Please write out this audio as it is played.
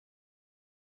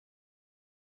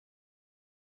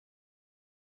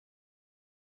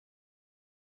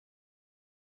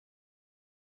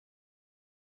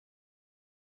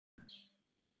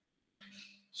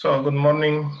So good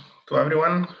morning to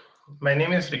everyone. My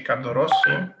name is Riccardo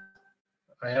Rossi.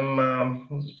 I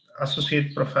am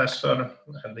associate professor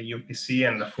at the UPC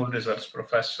and a full research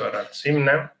professor at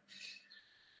CIMNE.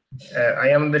 I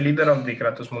am the leader of the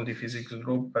Kratos Multiphysics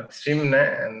group at CIMNE,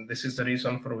 and this is the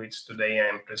reason for which today I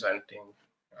am presenting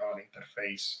our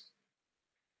interface.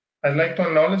 I'd like to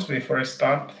acknowledge before I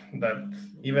start that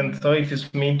even though it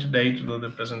is me today to do the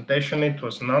presentation, it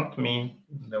was not me,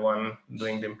 the one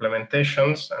doing the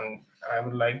implementations, and I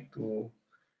would like to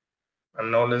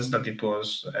acknowledge that it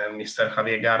was Mr.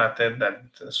 Javier Garate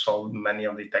that solved many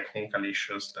of the technical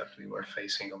issues that we were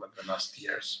facing over the last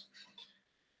years.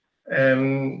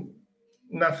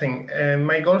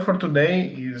 My goal for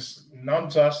today is not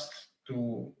just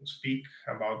to speak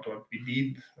about what we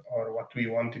did or what we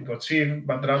wanted to achieve,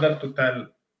 but rather to tell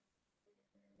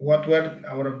what were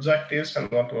our objectives and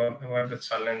what were the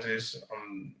challenges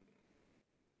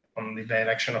on the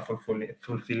direction of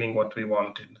fulfilling what we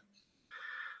wanted.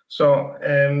 So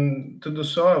to do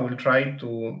so, I will try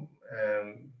to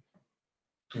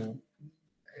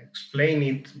explain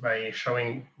it by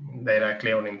showing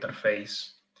directly our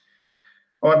interface.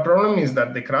 Our problem is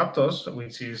that the Kratos,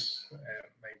 which is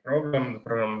my program, the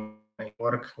program I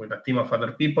work with a team of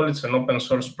other people, it's an open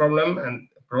source problem and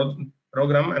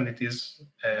program, and it is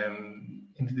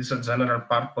a general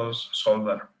purpose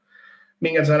solver.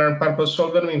 Being a general purpose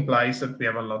solver implies that we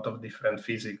have a lot of different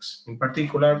physics, in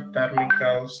particular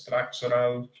thermal,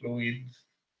 structural, fluid,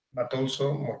 but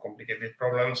also more complicated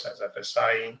problems as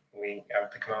FSI. We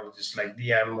have technologies like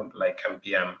DM or like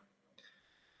MPM.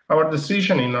 Our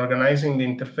decision in organizing the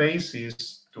interface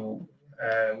is to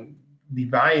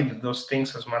divide those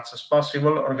things as much as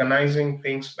possible, organizing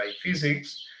things by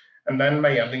physics, and then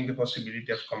by adding the possibility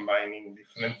of combining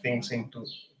different things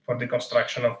for the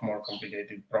construction of more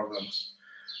complicated problems.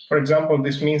 For example,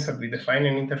 this means that we define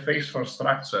an interface for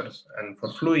structures and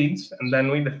for fluids, and then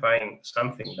we define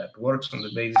something that works on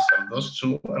the basis of those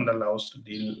two and allows to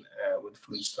deal with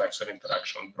fluid-structure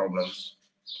interaction problems.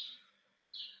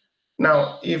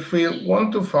 Now, if we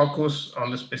want to focus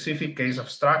on the specific case of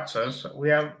structures, we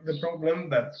have the problem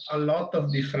that a lot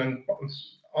of different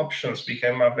options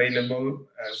became available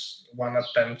as one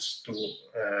attempts to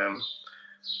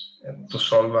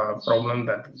solve a problem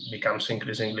that becomes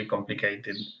increasingly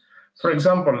complicated. For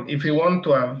example, if you want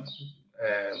to have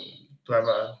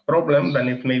a problem, then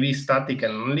it may be static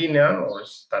and nonlinear, or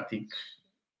static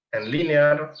and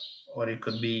linear, or it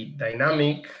could be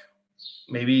dynamic.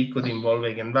 Maybe it could involve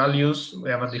eigenvalues. We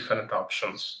have different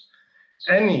options.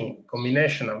 Any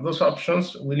combination of those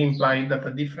options will imply that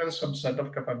a different subset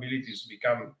of capabilities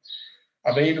become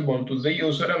available to the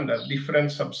user, and that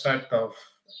different subset of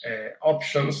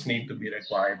options need to be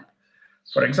required.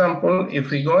 For example, if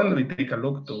we go and we take a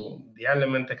look to the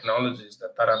element technologies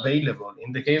that are available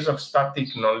in the case of static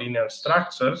nonlinear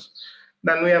structures,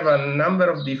 then we have a number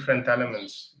of different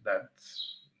elements that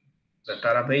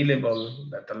are available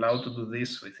that allow to do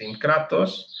this within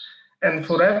Kratos. And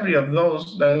for every of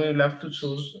those, then we will have to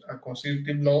choose a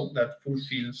constitutive law that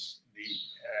fulfills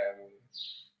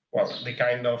the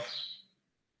kind of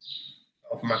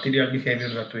material behavior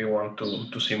that we want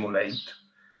to simulate.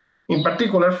 In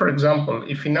particular, for example,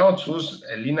 if we now choose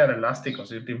a linear elastic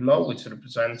constitutive law, which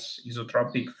represents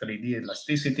isotropic 3D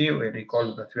elasticity, we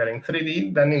recall that we are in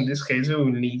 3D, then in this case, we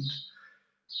will need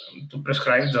to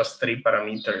prescribe just 3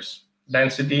 parameters: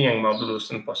 density, Young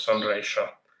modulus, and Poisson ratio.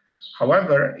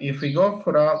 However, if we go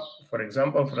for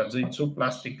example, for a J2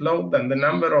 plastic law, then the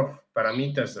number of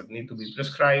parameters that need to be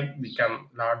prescribed become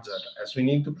larger, as we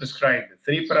need to prescribe the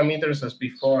 3 parameters as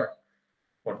before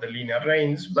for the linear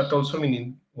range, but also we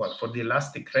need, for the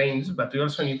elastic range, but we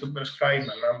also need to prescribe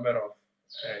a number of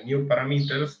new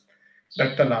parameters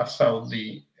that tell us how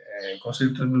the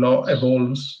constitutive law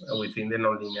evolves within the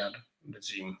nonlinear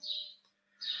regime.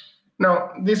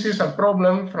 Now, this is a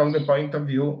problem from the point of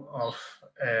view of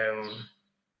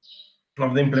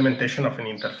the implementation of an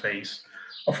interface.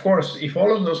 Of course, if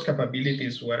all of those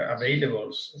capabilities were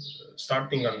available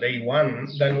starting on day one,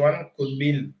 then one could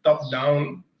build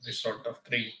top-down this sort of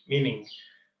tree, meaning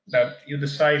that you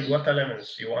decide what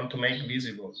elements you want to make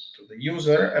visible to the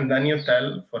user, and then you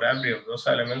tell for every of those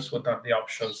elements what are the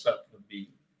options that would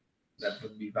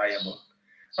be viable.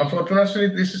 Unfortunately,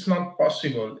 this is not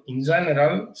possible in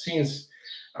general, since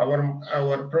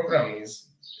our program is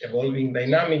evolving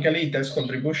dynamically. It has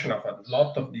contribution of a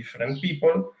lot of different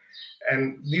people,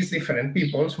 and these different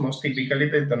peoples, most typically,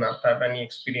 they do not have any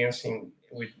experience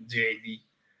with GiD.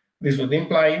 This would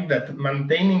imply that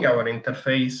maintaining our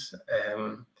interface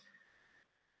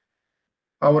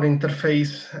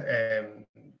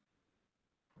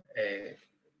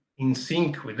in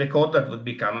sync with the code, that would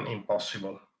become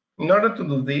impossible. In order to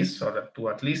do this, or to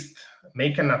at least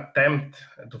make an attempt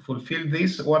to fulfill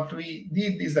this, what we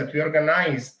did is that we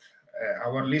organized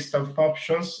our list of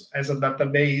options as a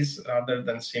database rather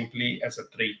than simply as a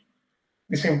tree.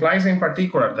 This implies in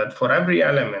particular that for every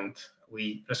element,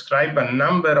 we prescribe a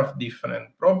number of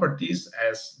different properties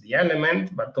as the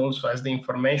element, but also as the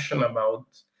information about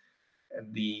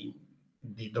the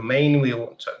domain we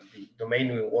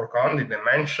work on, the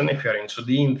dimension, if you're in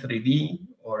 2D, in 3D,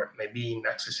 or maybe in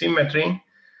axisymmetry,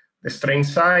 the strain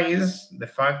size, the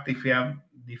fact if we have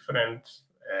different,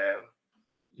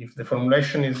 if the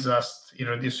formulation is just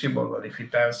irreducible, or if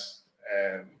it has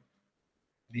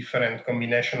different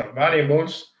combination of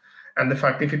variables, and the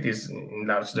fact if it is in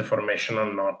large deformation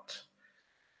or not.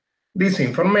 This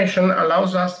information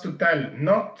allows us to tell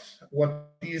not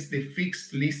what is the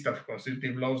fixed list of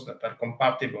constitutive laws that are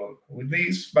compatible with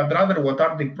this, but rather what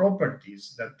are the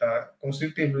properties that a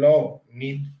constitutive law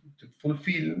need to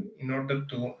fulfill in order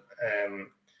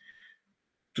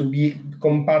to be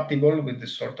compatible with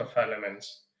this sort of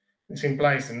elements. This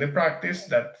implies in the practice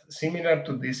that, similar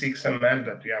to this XML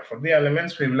that we have for the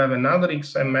elements, we will have another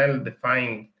XML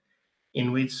defined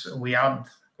in which we add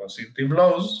constitutive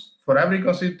laws. For every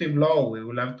constitutive law, we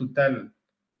will have to tell,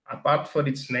 apart from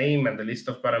its name and the list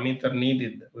of parameters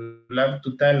needed, we will have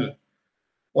to tell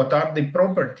what are the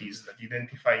properties that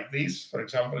identify this. For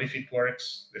example, if it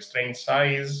works, the strain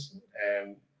size,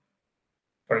 and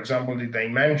for example, the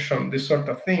dimension, this sort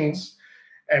of things.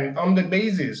 And on the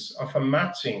basis of a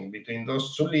matching between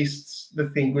those two lists, the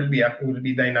thing will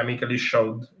be dynamically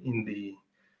showed in the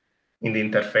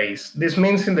interface. This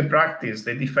means in the practice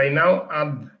that if I now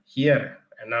add here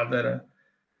another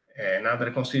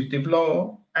constitutive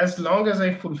law, as long as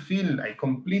I complete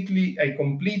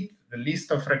the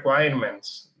list of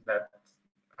requirements that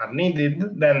are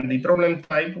needed, then the problem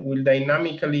type will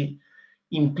dynamically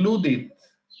include it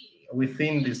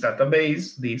within this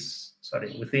database,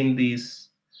 within this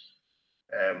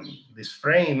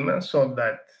frame, so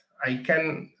that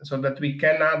we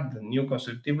can add new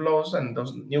constitutive laws, and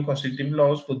those new constitutive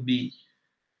laws would be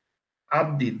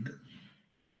added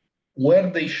where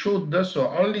they should, so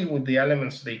only with the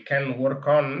elements they can work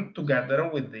on, together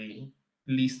with the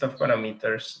list of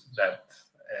parameters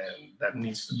that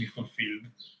needs to be fulfilled,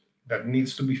 that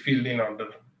needs to be filled in order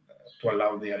to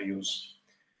allow their use.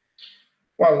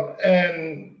 Well,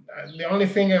 and the only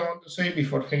thing I want to say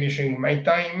before finishing my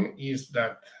time is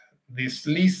that this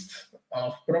list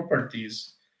of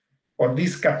properties, or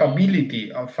this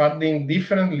capability of adding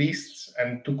different lists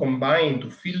and to combine, to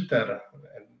filter,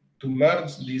 and to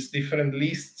merge these different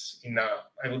lists in a,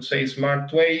 I would say,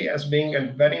 smart way, as being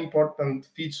a very important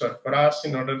feature for us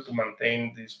in order to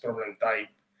maintain this problem type.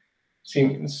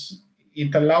 Since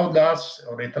it allowed us,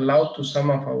 or it allowed to some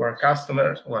of our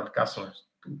to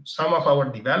some of our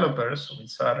developers,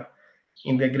 which are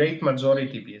in the great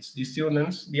majority PhD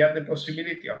students, they have the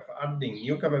possibility of adding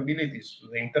new capabilities to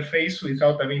the interface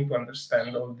without having to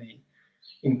understand all the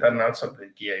internals of the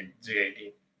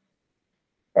GiD.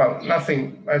 Well,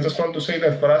 nothing. I just want to say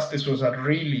that for us, this was a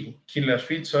really killer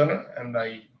feature, and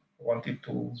I wanted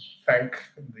to thank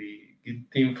the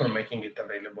GiD team for making it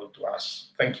available to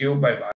us. Thank you. Bye-bye.